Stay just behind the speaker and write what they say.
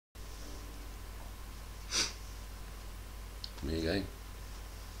Me again.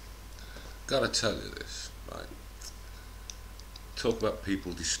 Gotta tell you this, right? Talk about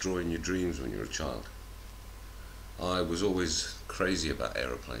people destroying your dreams when you're a child. I was always crazy about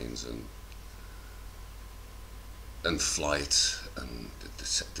aeroplanes and flight and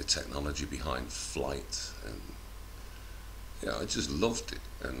the technology behind flight, and yeah, I just loved it.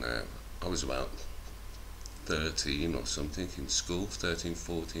 And I was about 13 or something in school, 13,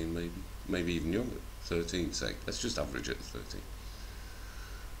 14 maybe even younger, 13 say, let's just average it at 13.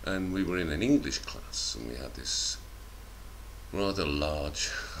 And we were in an English class and we had this rather large,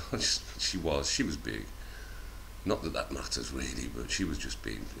 she was big, not that that matters really, but she was just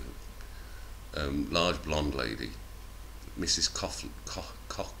big, large blonde lady, Mrs. Coughlin,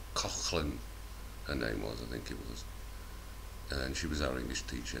 her name was, I think it was, and she was our English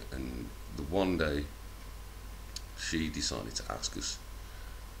teacher. And the one day she decided to ask us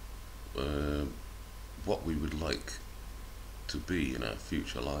what we would like to be in our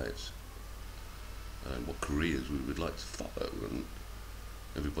future lives and what careers we would like to follow, and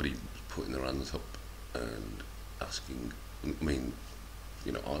everybody was putting their hands up and asking, I mean,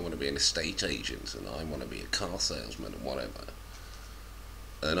 I want to be an estate agent and I want to be a car salesman and whatever.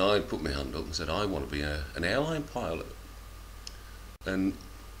 And I put my hand up and said, I want to be an airline pilot. And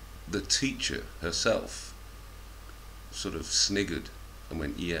the teacher herself sort of sniggered and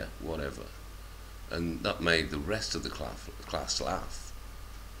went, yeah, whatever. And that made the rest of the class laugh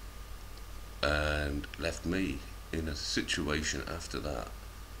and left me in a situation after that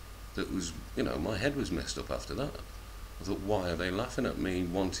was, my head was messed up after that. I thought, why are they laughing at me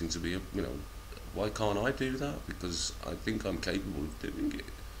wanting to be why can't I do that? Because I think I'm capable of doing it.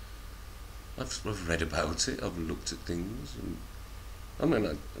 I've read about it, I've looked at things, and I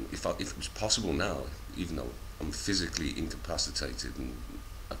mean, if it was possible now, even though I'm physically incapacitated and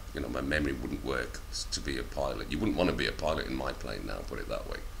my memory wouldn't work to be a pilot. You wouldn't want to be a pilot in my plane now, put it that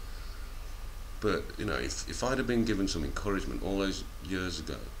way. But if I'd have been given some encouragement all those years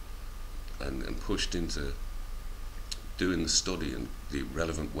ago and pushed into doing the study in the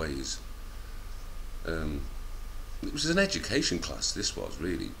relevant ways, it was an education class. This was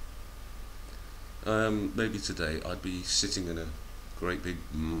really. Maybe today I'd be sitting in a great big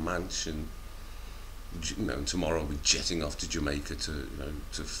mansion, and tomorrow I'll be jetting off to Jamaica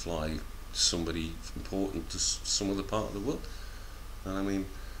to fly somebody important to some other part of the world. And I mean,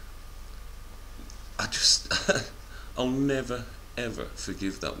 I'll never ever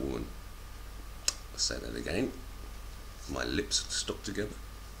forgive that woman. I'll say that again. My lips are stuck together.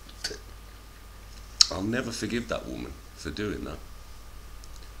 I'll never forgive that woman for doing that.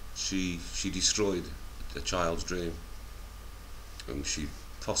 She destroyed a child's dream, and she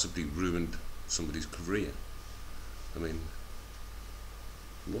possibly ruined somebody's career. I mean,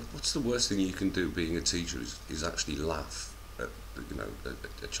 what's the worst thing you can do being a teacher is actually laugh at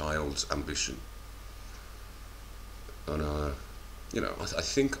a child's ambition. And I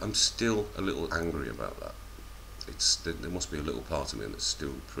think I'm still a little angry about that. There must be a little part of me that's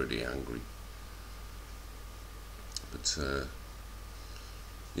still pretty angry. But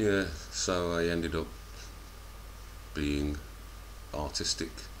yeah, so I ended up being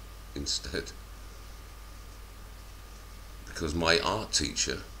artistic instead, because my art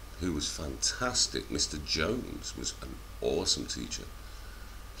teacher, who was fantastic, Mr. Jones, was an awesome teacher.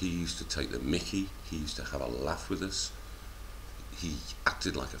 He used to take the mickey, he used to have a laugh with us, he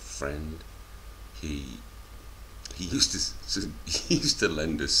acted like a friend, he used to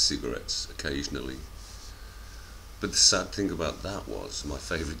lend us cigarettes occasionally. But the sad thing about that was, my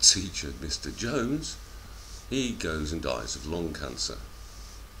favourite teacher, Mr. Jones, he goes and dies of lung cancer.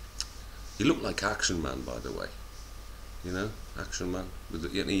 He looked like Action Man, by the way. Action Man.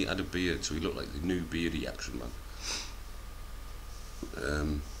 He had a beard, so he looked like the new beardy Action Man.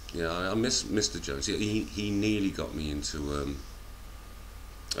 I miss Mr. Jones. He nearly got me into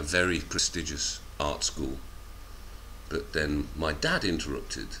a very prestigious art school, but then my dad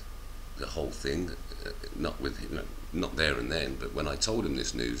interrupted the whole thing. Not there and then, but when I told him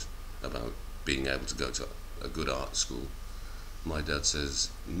this news about being able to go to a good art school, my dad says,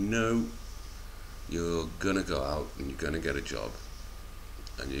 no, you're gonna go out and you're gonna get a job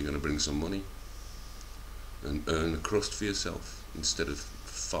and you're gonna bring some money and earn a crust for yourself instead of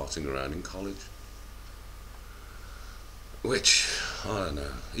farting around in college. Which, I don't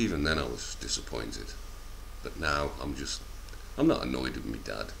know, even then I was disappointed. But now I'm not annoyed with my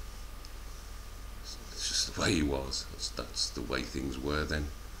dad. It's just the way he was. That's the way things were then.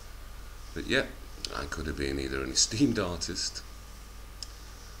 But yeah, I could have been either an esteemed artist.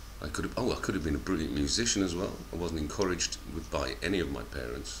 I could have been a brilliant musician as well. I wasn't encouraged by any of my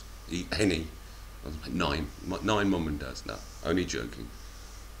parents, any, I was like nine mum and dads. No, only joking.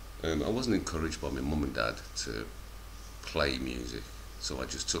 I wasn't encouraged by my mum and dad to play music, so I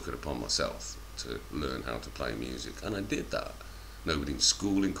just took it upon myself to learn how to play music, and I did that. Nobody in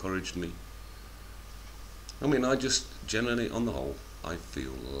school encouraged me. I mean, I just generally, on the whole, I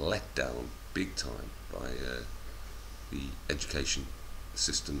feel let down big time by the education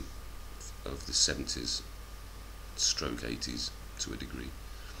system of the 70s stroke 80s to a degree.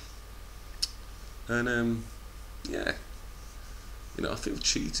 And yeah, I feel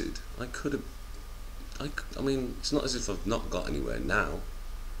cheated. I could have, I mean, it's not as if I've not got anywhere now,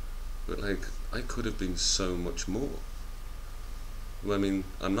 but like, I could have been so much more. I mean,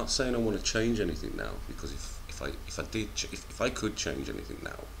 I'm not saying I want to change anything now, because if I could change anything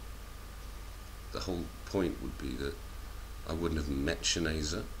now, the whole point would be that I wouldn't have met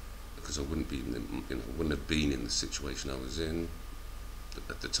Shaneza, because I wouldn't be in the, wouldn't have been in the situation I was in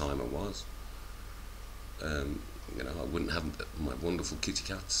at the time I was. I wouldn't have my wonderful kitty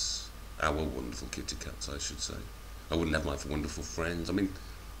cats, our wonderful kitty cats, I should say. I wouldn't have my wonderful friends. I mean,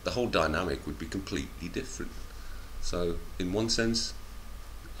 the whole dynamic would be completely different. So, in one sense,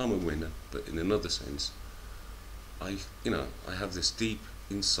 I'm a winner, but in another sense, I have this deep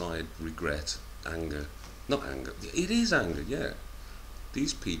inside regret, anger. Not anger. It is anger, yeah.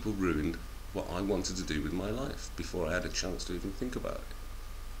 These people ruined what I wanted to do with my life before I had a chance to even think about it.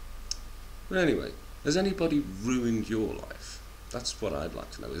 But anyway, has anybody ruined your life? That's what I'd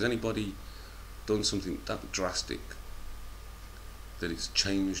like to know. Has anybody done something that drastic that it's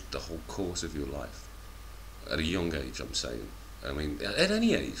changed the whole course of your life? At a young age, I'm saying. I mean, at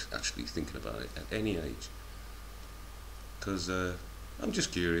any age, actually, thinking about it, at any age. Because I'm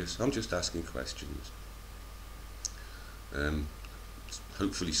just curious, I'm just asking questions.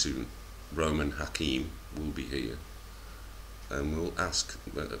 Hopefully soon, Roman Hakim will be here, and we'll ask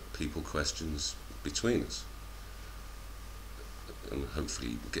people questions between us, and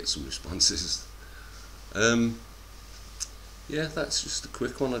hopefully get some responses. Yeah, that's just a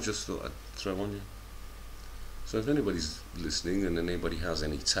quick one I just thought I'd throw on you. So if anybody's listening and anybody has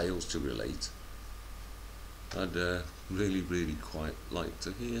any tales to relate, I'd really, really quite like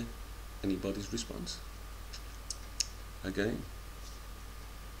to hear anybody's response. Again,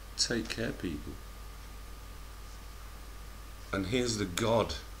 take care, people. And here's the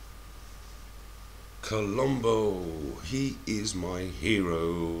god, Columbo. He is my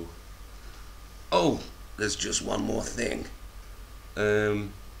hero. Oh, there's just one more thing.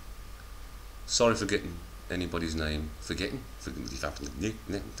 Sorry for getting anybody's name. Should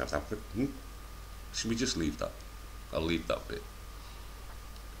we just leave that? I'll leave that bit.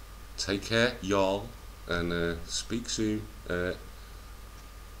 Take care, y'all, and speak soon.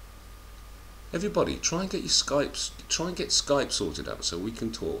 Everybody, try and get Skype sorted out so we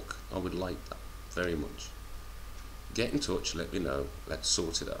can talk. I would like that very much. Get in touch, let me know, let's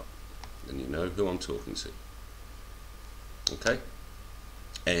sort it out. And you know who I'm talking to. Okay?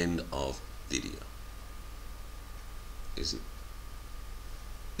 End of video. Is it?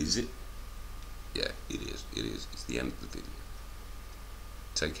 Is it? Yeah, it is. It is. It's the end of the video.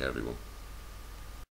 Take care, everyone.